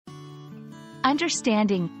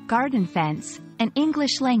Understanding garden fence, an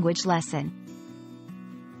English language lesson.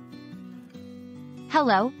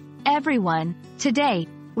 Hello, everyone. Today,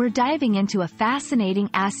 we're diving into a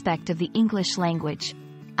fascinating aspect of the English language,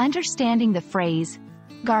 understanding the phrase,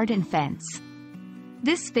 garden fence.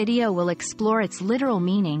 This video will explore its literal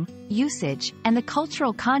meaning, usage, and the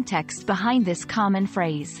cultural context behind this common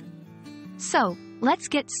phrase. So, let's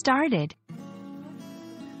get started.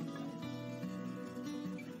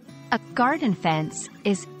 A garden fence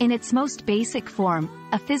is, in its most basic form,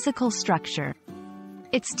 a physical structure.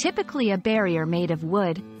 It's typically a barrier made of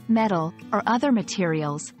wood, metal, or other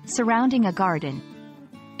materials, surrounding a garden.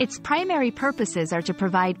 Its primary purposes are to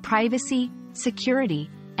provide privacy, security,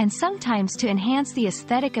 and sometimes to enhance the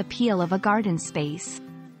aesthetic appeal of a garden space.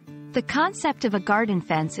 The concept of a garden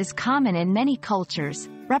fence is common in many cultures,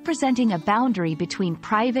 representing a boundary between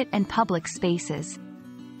private and public spaces.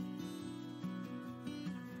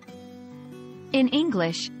 In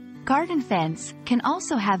English, garden fence can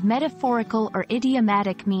also have metaphorical or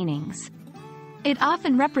idiomatic meanings. It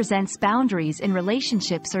often represents boundaries in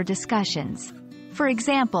relationships or discussions. For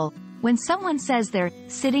example, when someone says they're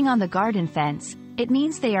sitting on the garden fence, it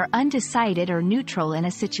means they are undecided or neutral in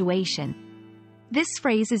a situation. This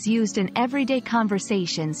phrase is used in everyday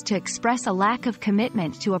conversations to express a lack of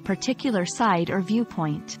commitment to a particular side or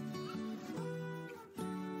viewpoint.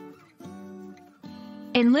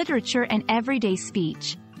 In literature and everyday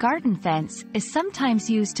speech, garden fence is sometimes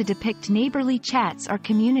used to depict neighborly chats or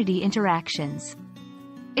community interactions.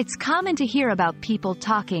 It's common to hear about people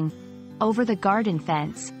talking over the garden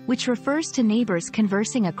fence, which refers to neighbors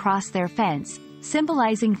conversing across their fence,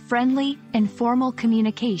 symbolizing friendly, informal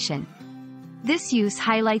communication. This use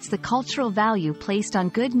highlights the cultural value placed on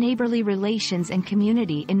good neighborly relations and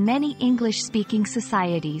community in many English-speaking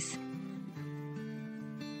societies.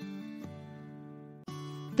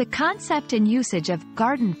 The concept and usage of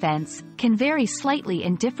garden fence can vary slightly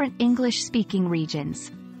in different English-speaking regions.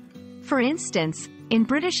 For instance, in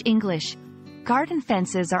British English, garden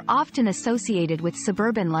fences are often associated with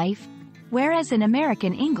suburban life, whereas in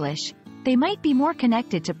American English, they might be more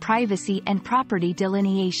connected to privacy and property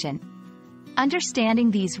delineation. Understanding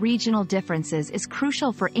these regional differences is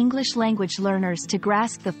crucial for English language learners to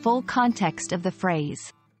grasp the full context of the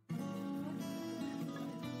phrase.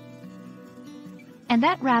 And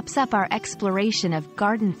that wraps up our exploration of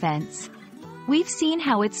garden fence. We've seen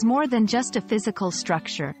how it's more than just a physical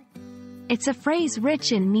structure. It's a phrase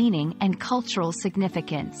rich in meaning and cultural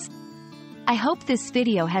significance. I hope this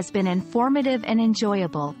video has been informative and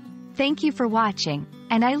enjoyable. Thank you for watching,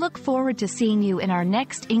 and I look forward to seeing you in our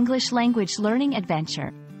next English language learning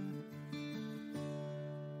adventure.